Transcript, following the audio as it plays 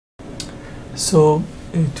So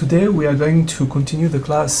today we are going to continue the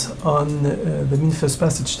class on the mean first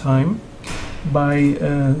passage time by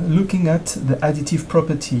looking at the additive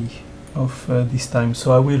property of this time.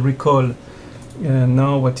 So I will recall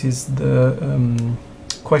now what is the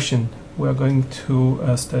question we are going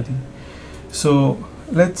to study. So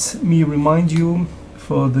let me remind you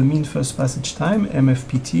for the mean first passage time,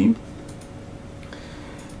 MFPT.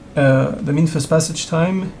 The mean first passage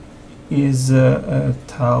time is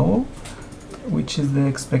tau, which is the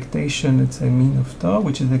expectation, let's say mean of tau,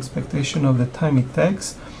 which is the expectation of the time it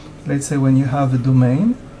takes. Let's say when you have a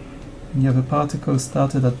domain, and you have a particle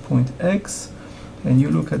started at point X, and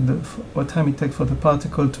you look at what time it takes for the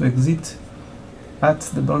particle to exit at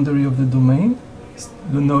the boundary of the domain,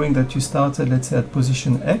 knowing that you started, let's say, at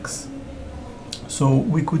position X. So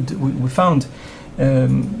we found,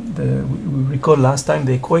 we recall last time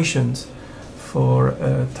the equations for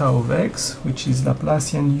tau of X, which is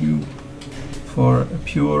Laplacian U for a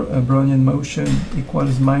pure Brownian motion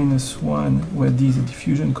equals -1, where D is a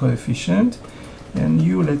diffusion coefficient, and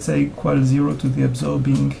U, let's say, equals 0 to the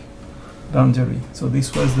absorbing boundary. So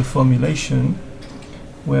this was the formulation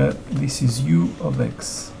where this is U of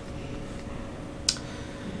X.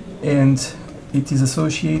 And it is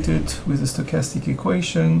associated with the stochastic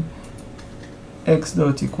equation X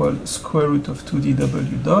dot equals square root of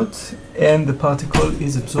 2dW dot, and the particle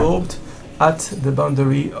is absorbed at the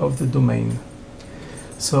boundary of the domain.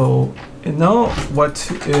 So now what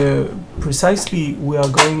precisely we are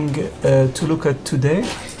going to look at today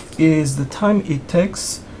is the time it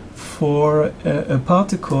takes for a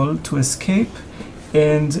particle to escape,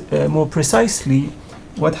 and more precisely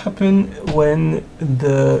what happens when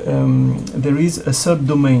there is a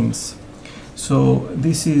subdomains. So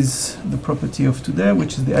this is the property of today,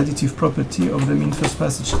 which is the additive property of the mean first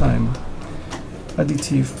passage time.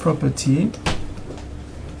 Additive property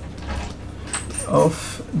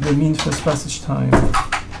of the mean first passage time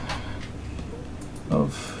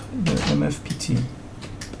of the MFPT.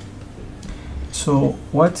 So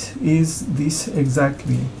what is this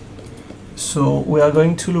exactly? So we are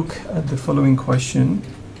going to look at the following question.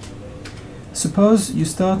 Suppose you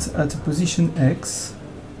start at a position X,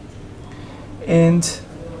 and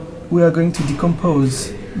we are going to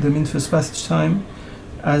decompose the mean first passage time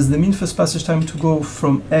as the mean first passage time to go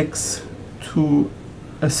from X to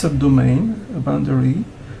a subdomain, a boundary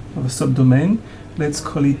of a subdomain. Let's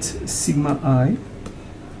call it sigma I.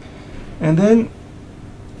 And then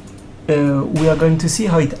we are going to see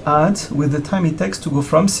how it adds with the time it takes to go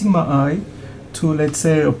from sigma I to, let's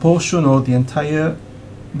say, a portion or the entire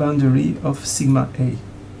boundary of sigma A.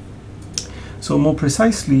 So more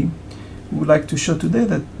precisely, we would like to show today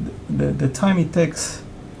that the time it takes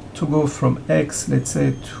to go from X, let's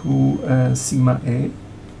say, to sigma A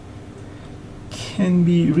can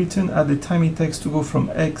be written at the time it takes to go from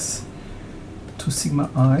X to sigma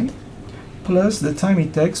I plus the time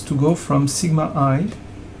it takes to go from sigma I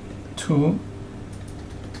to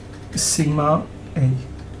sigma A.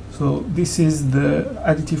 So this is the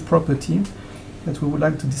additive property that we would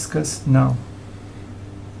like to discuss now.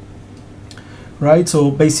 Right,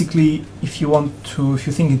 so basically, if you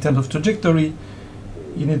think in terms of trajectory,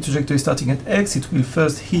 you need a trajectory starting at X. It will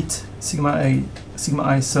first hit sigma I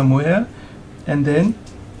somewhere, and then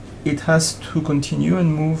it has to continue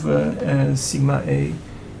and move sigma A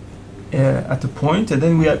at a point, and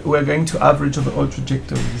then we are going to average over all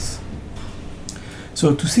trajectories.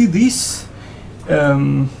 So to see this,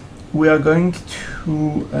 we are going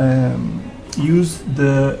to use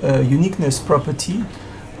the uniqueness property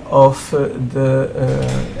of the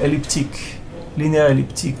linear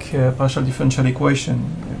elliptic partial differential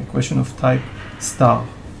equation of type star.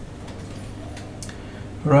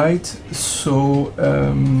 Right, so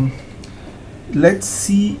let's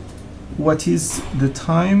see what is the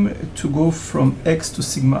time to go from X to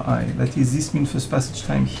sigma I. That is this mean first passage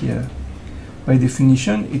time here. By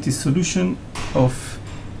definition, it is solution of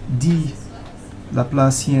D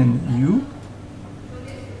Laplacian U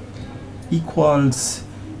equals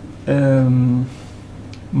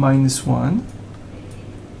 -1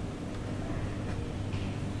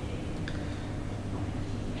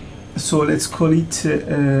 so let's call it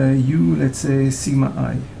U, let's say sigma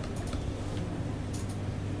I,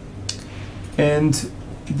 and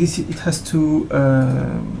this it has to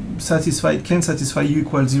satisfy, it can satisfy U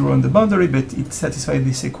equals 0 on the boundary, but it satisfies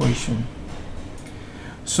this equation.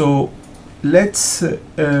 So let's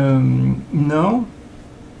now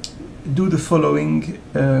do the following.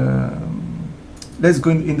 Let's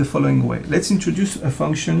go in the following way. Let's introduce a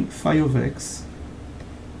function phi of X,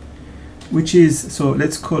 which is, so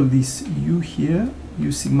let's call this U here,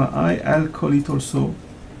 U sigma I. I'll call it also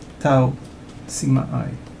tau sigma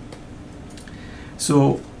I.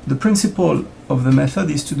 So the principle of the method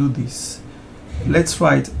is to do this. Let's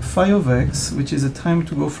write phi of x, which is a time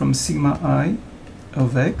to go from sigma I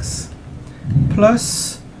of x,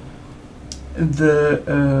 plus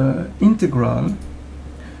the integral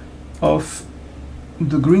of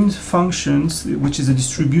the Green's functions, which is a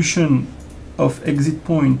distribution of exit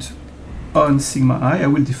point on sigma I. I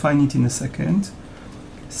will define it in a second.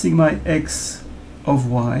 Sigma x of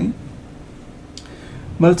y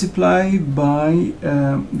multiplied by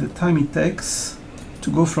the time it takes to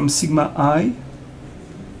go from sigma I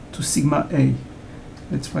to sigma a.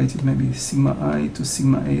 Let's write it maybe sigma I to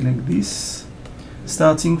sigma a like this,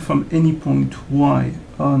 starting from any point y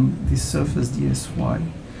on this surface dsy,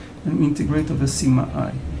 and integrate over sigma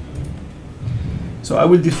I. So I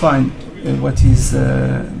will define what is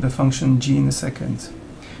the function g in a second.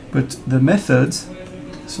 But the method,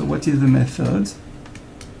 so what is the method?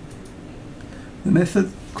 The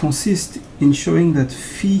method consists in showing that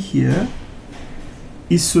phi here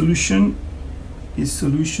is solution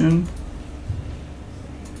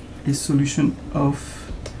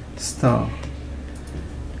of star.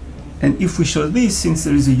 And if we show this, since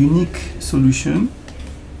there is a unique solution,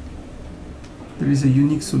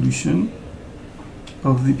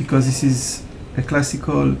 of the, because this is a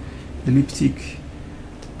classical elliptic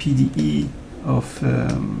PDE of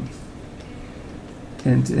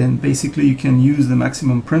and basically you can use the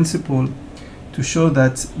maximum principle to show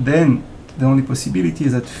that then the only possibility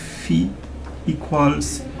is that phi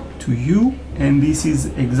equals to u, and this is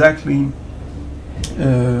exactly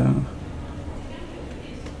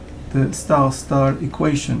the star-star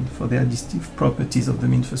equation for the additive properties of the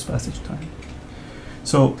mean first passage time.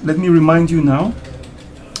 So let me remind you now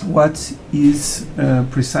what is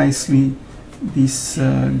precisely this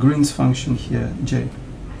Green's function here, j.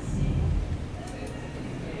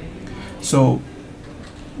 So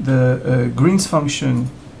the Green's function,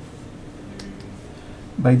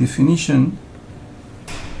 by definition,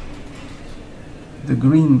 the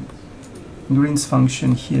Green's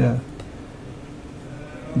function here,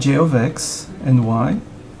 j of x and y,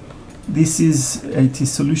 this is a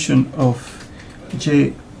solution of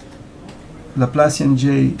j, Laplacian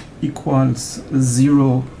j equals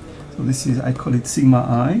 0, so this is, I call it sigma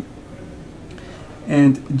I,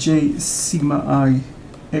 and j sigma I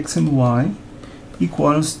x and y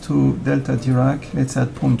equals to delta Dirac, let's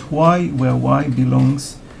add point y, where y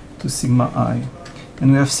belongs to sigma I.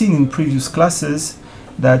 And we have seen in previous classes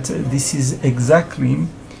that this is exactly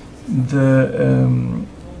the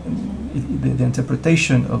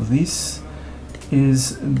interpretation of this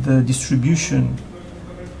is the distribution.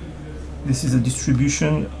 This is a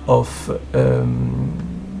distribution of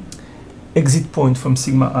exit point from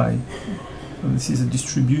sigma I. So this is a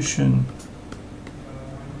distribution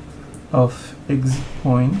of exit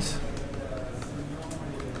point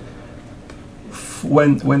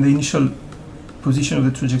when the initial position of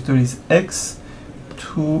the trajectory is x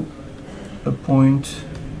to a point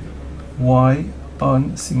y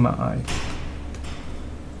on sigma I.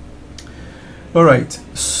 All right,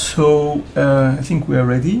 so I think we are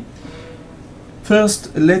ready.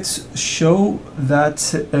 First, let's show that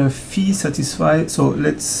phi satisfies, so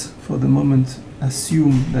let's for the moment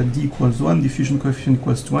assume that d equals 1, diffusion coefficient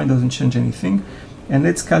equals to 1, doesn't change anything, and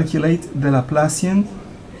let's calculate the Laplacian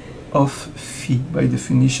of phi. By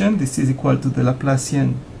definition, this is equal to the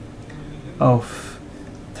Laplacian of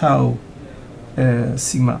tau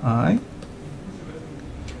sigma I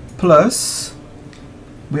plus,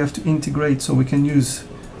 we have to integrate, so we can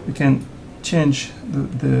change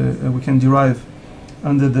we can derive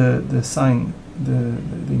under the sign the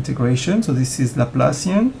integration. So this is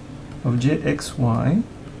Laplacian of jxy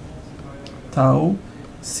tau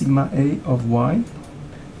sigma a of y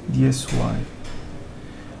dsy.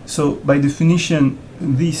 So by definition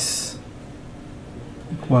this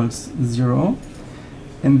equals 0,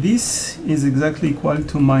 and this is exactly equal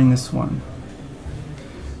to -1.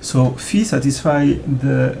 So phi satisfies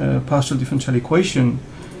the partial differential equation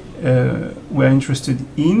we're interested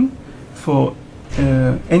in for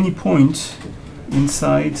any point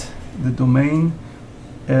inside the domain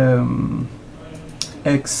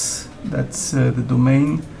x, that's the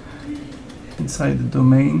domain inside the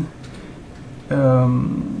domain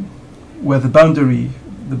where the boundary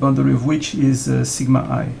of which is sigma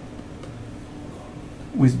I,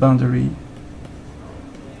 with boundary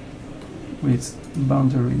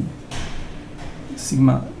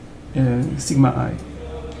sigma I.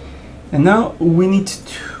 And now we need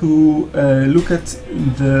to look at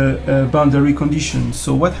the boundary conditions.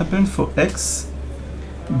 So what happened for x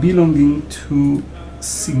belonging to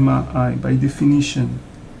sigma I? By definition,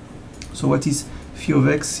 So what is phi of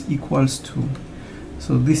x equals to?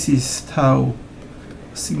 So this is tau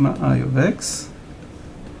sigma I of x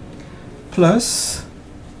plus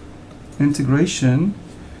integration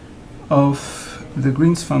of the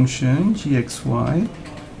Green's function gxy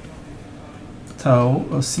tau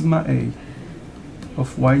of sigma a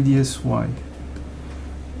of y dsy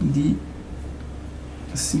d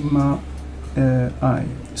sigma I.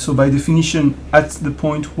 So by definition, at the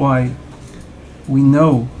point y, we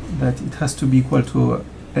know that it has to be equal to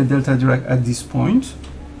a delta Dirac at this point,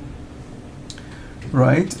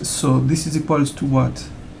 right? So this is equals to what?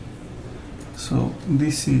 So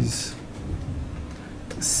this is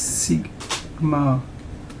sigma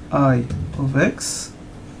I of x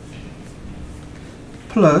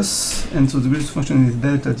plus, and so the Green's function is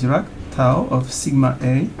delta Dirac tau of sigma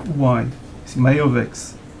a y, sigma a of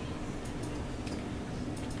x.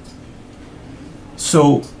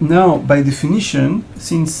 So now, by definition,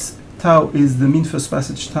 since tau is the mean first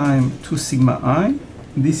passage time to sigma I,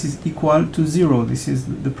 this is equal to 0. This is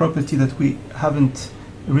the property that we haven't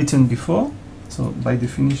written before. So by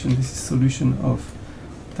definition, this is solution of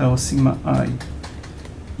tau sigma I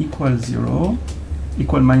equals 0,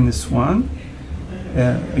 equal minus 1.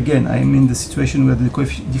 Again, I am in the situation where the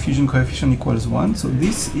diffusion coefficient equals 1. So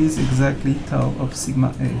this is exactly tau of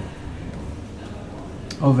sigma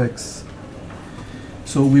A of x.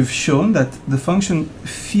 So we've shown that the function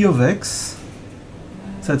phi of x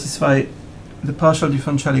satisfies the partial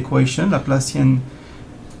differential equation, Laplacian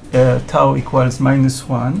tau equals minus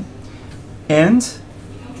 1, and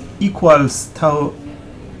equals tau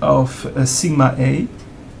of sigma a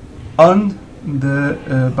on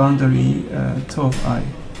the boundary tau of I.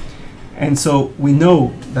 And so we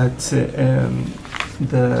know that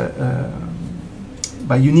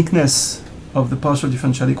by uniqueness of the partial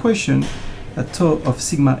differential equation, that tau of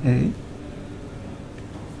sigma a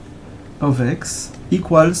of x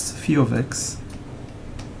equals phi of x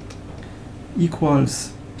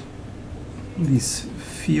equals this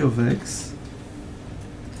phi of x,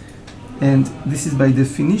 and this is by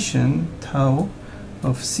definition tau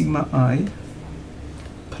of sigma I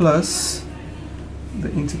plus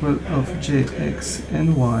the integral of jx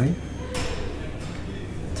and y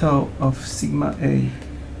tau of sigma a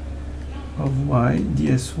of y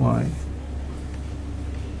dsy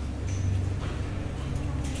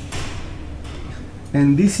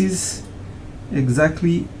and this is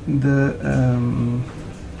exactly the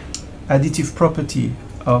additive property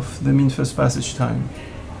of the mean first passage time.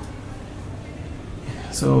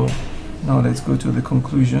 So now let's go to the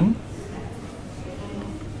conclusion.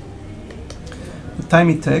 The time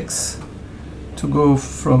it takes to go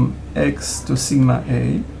from x to sigma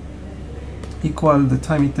a equal the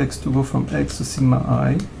time it takes to go from x to sigma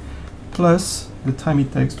I plus the time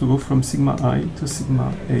it takes to go from sigma I to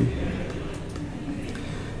sigma a.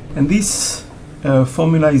 And this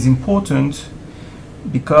formula is important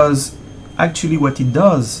because actually what it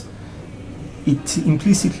does, it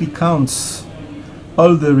implicitly counts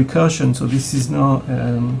all the recursion. So this is now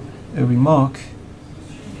a remark.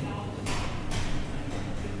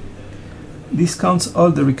 This counts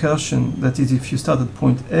all the recursion. That is, if you start at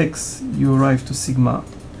point x, you arrive to sigma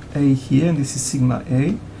a here, and this is sigma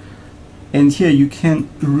a. And here you can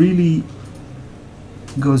really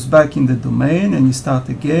goes back in the domain, and you start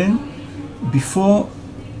again before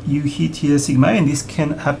you hit here sigma a, and this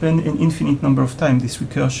can happen an infinite number of times, this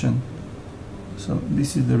recursion. So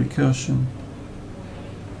this is the recursion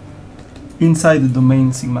inside the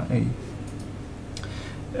domain sigma a.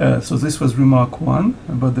 So this was remark 1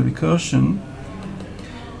 about the recursion.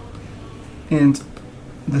 And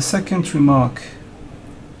the second remark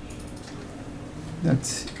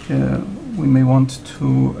that we may want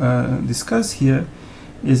to discuss here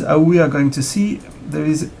is how we are going to see there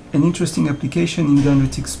is an interesting application in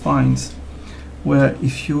dendritic spines, where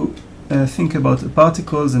if you think about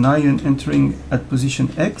particles, an ion entering at position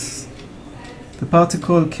x, the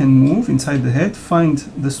particle can move inside the head, find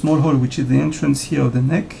the small hole which is the entrance here of the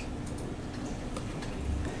neck,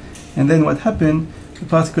 and then what happened, the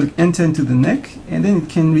particle enter into the neck, and then it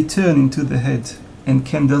can return into the head, and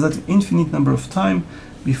can do that infinite number of times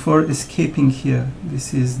before escaping here.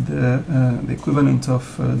 This is the equivalent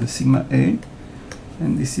of the sigma a,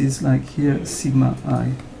 and this is like here sigma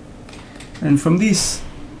I. And from this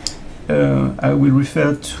I will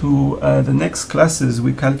refer to the next classes.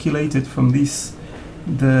 We calculated from this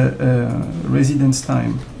the residence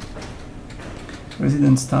time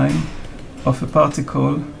of a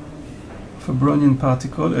particle, of a Brownian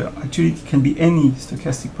particle. Actually it can be any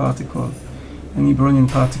stochastic particle, any Brownian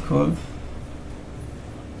particle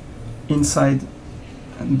inside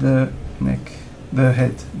the neck. the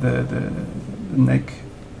head, the neck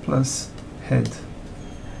plus head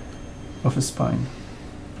of a spine.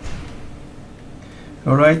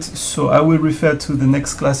 Alright, so I will refer to the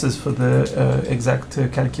next classes for the exact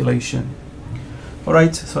calculation.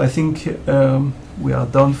 Alright, so I think we are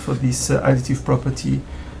done for this additive property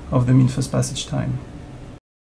of the mean first passage time.